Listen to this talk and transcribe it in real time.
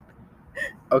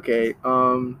Okay.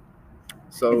 So.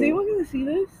 Is anyone gonna see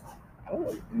this?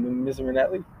 Oh, Mr.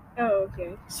 Minnelli. Oh,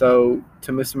 okay. So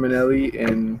to Mr. Minnelli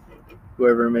and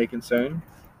whoever may concern,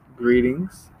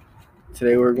 greetings.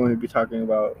 Today we're going to be talking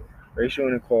about racial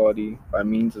inequality by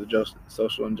means of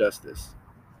social injustice.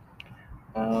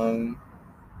 Why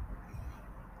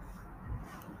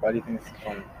do you think this is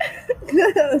funny? What, do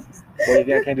you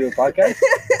think I can't do a podcast?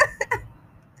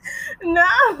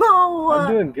 No. I'm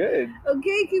doing good.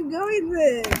 Okay, keep going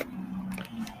then.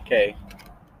 Okay.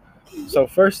 So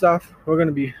first off, we're going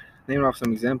to be naming off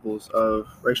some examples of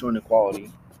racial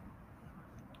inequality.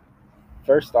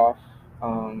 First off,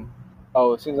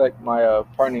 it seems like my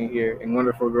partner here and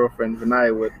wonderful girlfriend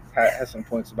Vinaya would have some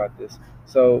points about this.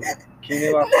 So, can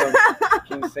you name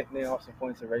off some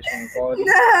points of racial inequality?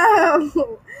 No.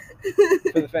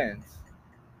 For the fans,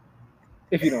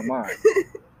 if you don't mind.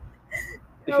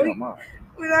 Don't mind.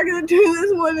 We're not gonna turn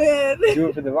this one in. Do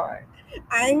it for the vine.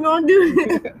 I ain't gonna do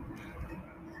it.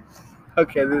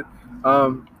 Okay.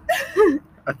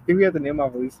 I think we have to name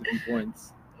off at least a few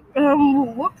points.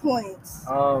 What points?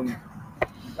 I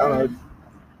don't know.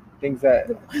 Things that.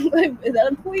 Is that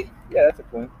a point? Yeah, that's a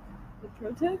point. The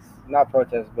protest? Not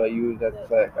protest, but you. That's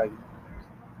like.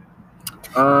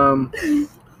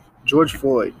 George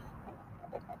Floyd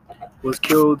was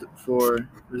killed for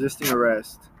resisting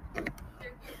arrest.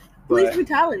 Police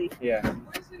brutality. Yeah.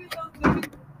 Where'd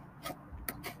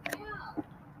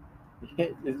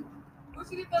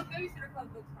you get those babysitter club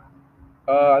books from?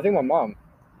 I think my mom.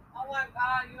 Oh my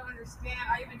God, you don't understand.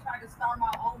 I even tried to start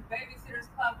my own babysitters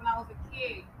club when I was a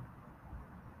kid.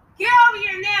 Get over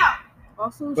here now!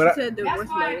 Also, she said there was that's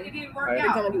why it didn't work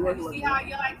out. You see how I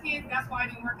yell at kids? That's why it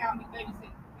didn't work out with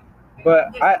babysitting.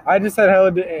 But I just had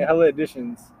hella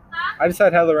additions. Huh? I just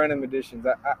had hella random additions.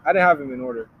 I didn't have them in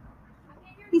order.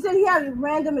 He said he had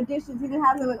random additions. He didn't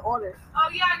have them in order. Oh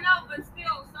yeah, I know, but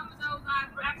still, some of those I've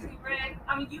actually read.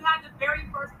 I mean, you had the very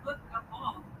first book of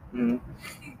all. Mm-hmm.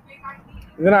 These big ideas.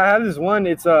 And then I have this one.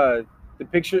 It's the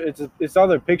picture. It's all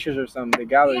their pictures or something. The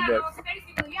gallery book. Yeah,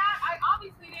 basically, yeah. I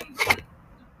obviously didn't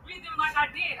read them like I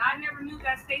did. I never knew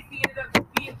that Stacey ended up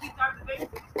being kicked out of the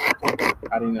babysitter.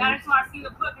 I didn't know. Not until I see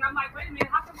the book, and I'm like, wait a minute,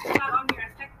 how come she's not on here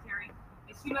as secretary?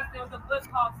 And she must. There was a book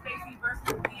called Stacey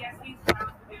versus DSE. So I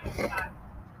must have been on the side.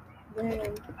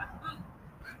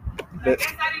 I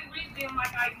guess I didn't read them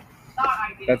like I thought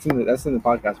I did. That's in the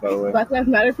podcast, by the way. Black Lives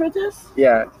Matter protests?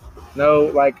 Yeah. No,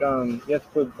 like you have to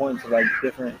put points of like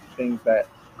different things that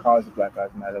cause Black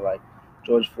Lives Matter, like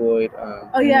George Floyd.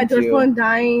 George Floyd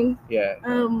dying. Yeah.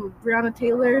 Breonna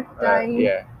Taylor dying.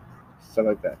 Yeah. Stuff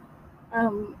like that.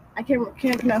 I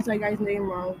can't pronounce that guy's name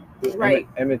wrong. Right.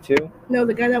 Emmett too? No,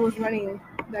 the guy that was running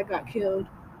that got killed.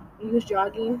 He was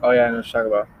jogging. Oh yeah, I know what you're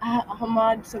talking about.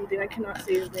 Ahmaud something. I cannot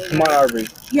say his name. Ahmaud Arbery.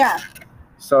 Yeah.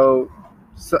 So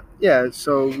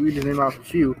we did name off a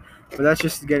few, but that's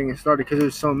just getting it started because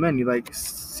there's so many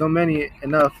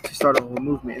enough to start a whole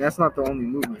movement, and that's not the only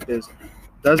movement. There's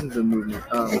dozens of movements.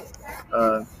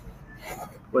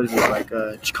 What is it like?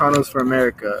 Chicanos for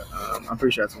America. I'm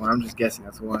pretty sure that's the one. I'm just guessing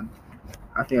that's the one.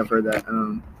 I think I've heard that.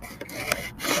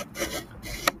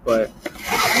 But.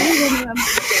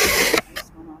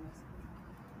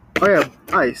 Oh yeah,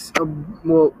 ICE.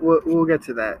 We'll get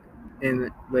to that in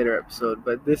a later episode.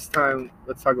 But this time,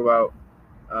 let's talk about.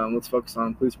 Let's focus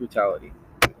on police brutality.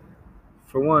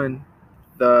 For one,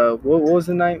 what was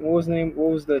the name? What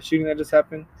was the shooting that just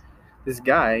happened? This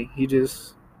guy, he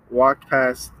just walked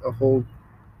past a whole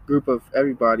group of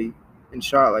everybody and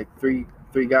shot like three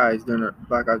guys during a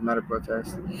Black Lives Matter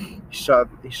protest. He shot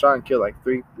and killed like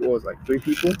three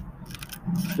people.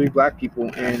 3 black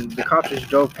people, and the cops just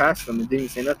drove past him and didn't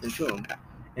say nothing to him.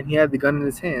 And he had the gun in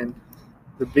his hand,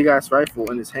 the big ass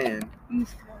rifle in his hand.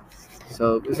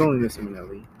 So it's only Mr.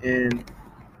 Minnelli, and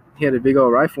he had a big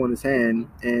old rifle in his hand,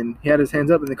 and he had his hands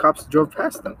up, and the cops drove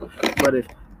past him. But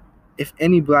if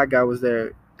any black guy was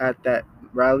there at that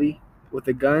rally with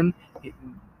a gun,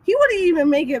 he wouldn't even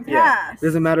make it past. Yeah, it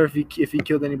doesn't matter if he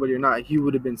killed anybody or not. He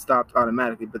would have been stopped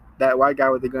automatically. But that white guy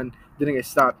with the gun didn't get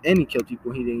stopped, and he killed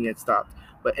people. He didn't get stopped.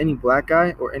 But any black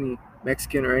guy or any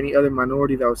Mexican or any other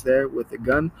minority that was there with a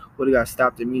gun would have got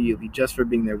stopped immediately just for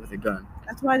being there with a gun.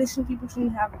 That's why some people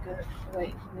shouldn't have a gun.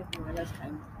 Like, that's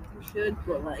kind of, you should,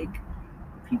 but like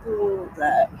people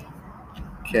that.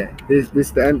 Okay, this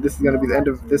is the end. This is gonna be the end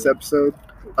of this episode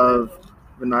of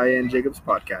Vinaya and Jacob's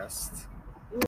podcast.